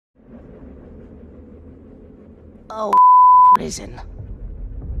Oh, prison.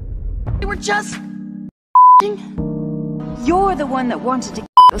 We were just You're the one that wanted to get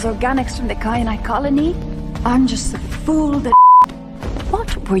those organics from the kyanite colony. I'm just the fool that.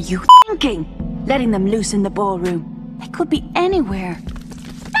 What were you thinking? Letting them loose in the ballroom. They could be anywhere.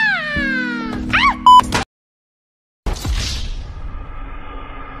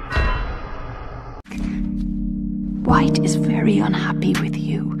 White is very unhappy with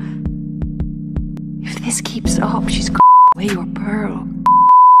you. If this keeps up, she's going away your pearl.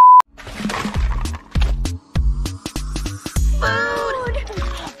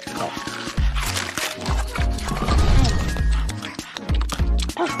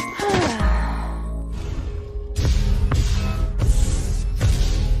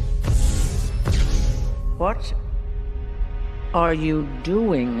 What are you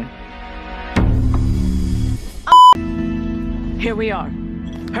doing? Here we are.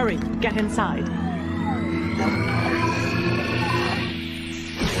 Hurry, get inside.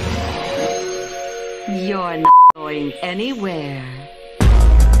 You're not going anywhere.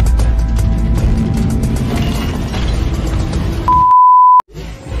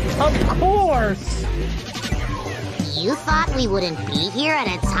 Of course! You thought we wouldn't be here at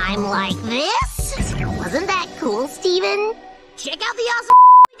a time like this? Wasn't that cool, Steven? Check out the awesome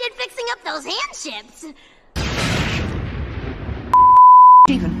we did fixing up those handships!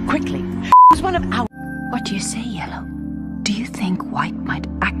 Steven, quickly. Who's one of our... What do you say, Yellow? Do you think White might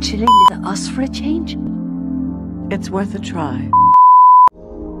actually leave us for a change? It's worth a try.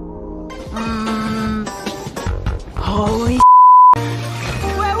 holy.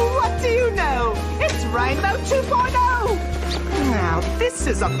 Well, what do you know? It's Rainbow 2.0! Now, this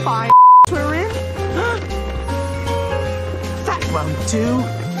is a fine we're in. That won't do.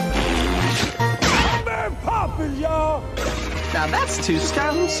 Man poppin', y'all! Now that's 2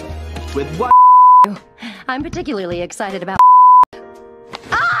 stones with 1. I'm particularly excited about.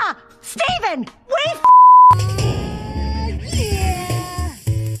 Ah! Steven! We Yeah!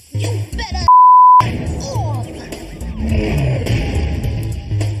 You better off!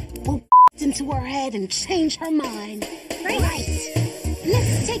 We'll into her head and change her mind. Right!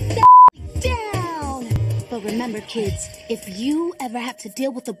 Let's take that down! But remember, kids, if you ever have to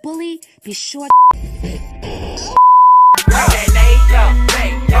deal with a bully, be sure.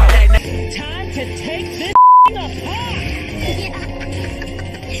 Time to take this apart!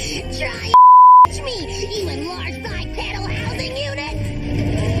 Try and catch me, you enlarged bipedal housing unit!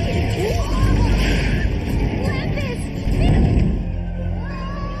 Grab this!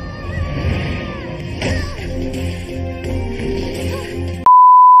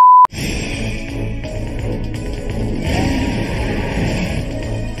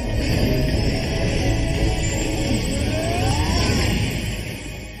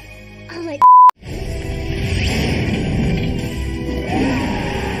 I'll let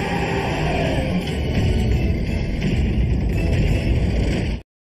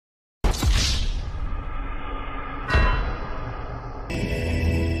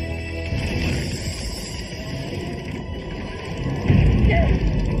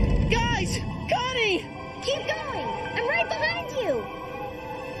Guys! Connie! keep going! I'm right behind you!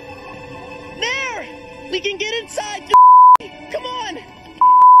 There! We can get inside! Come on!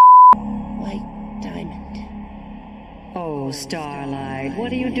 White diamond. Oh, Starlight,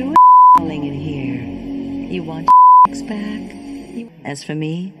 what are you doing calling in here? You want back? As for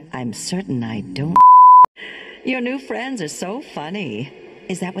me, I'm certain I don't. Your new friends are so funny.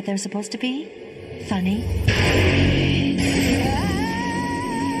 Is that what they're supposed to be? Funny?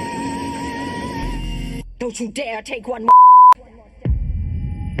 Don't you dare take one more.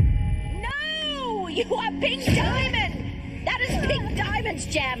 No! You are Pink Diamond! That is Pink Diamond's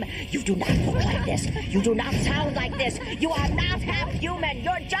gem! You do not look like this. You do not sound like this. You are not half human.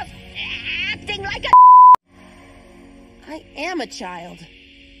 You're just acting like a. I am a child.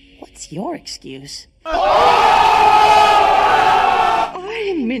 What's your excuse? I'm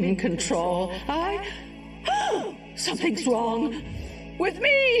in control. Something's wrong with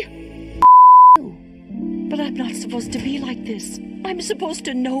me. But I'm not supposed to be like this. I'm supposed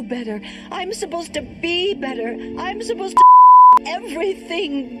to know better. I'm supposed to be better. I'm supposed to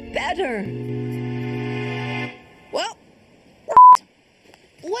everything better. Well,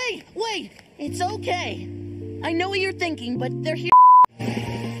 wait. It's okay. I know what you're thinking, but they're here.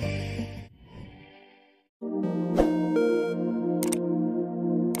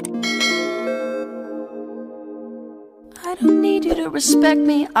 I don't need you to respect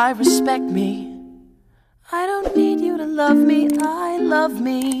me, I respect me. I don't need you to love me, I love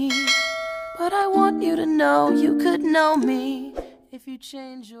me. But I want you to know you could know me if you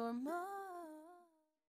change your mind.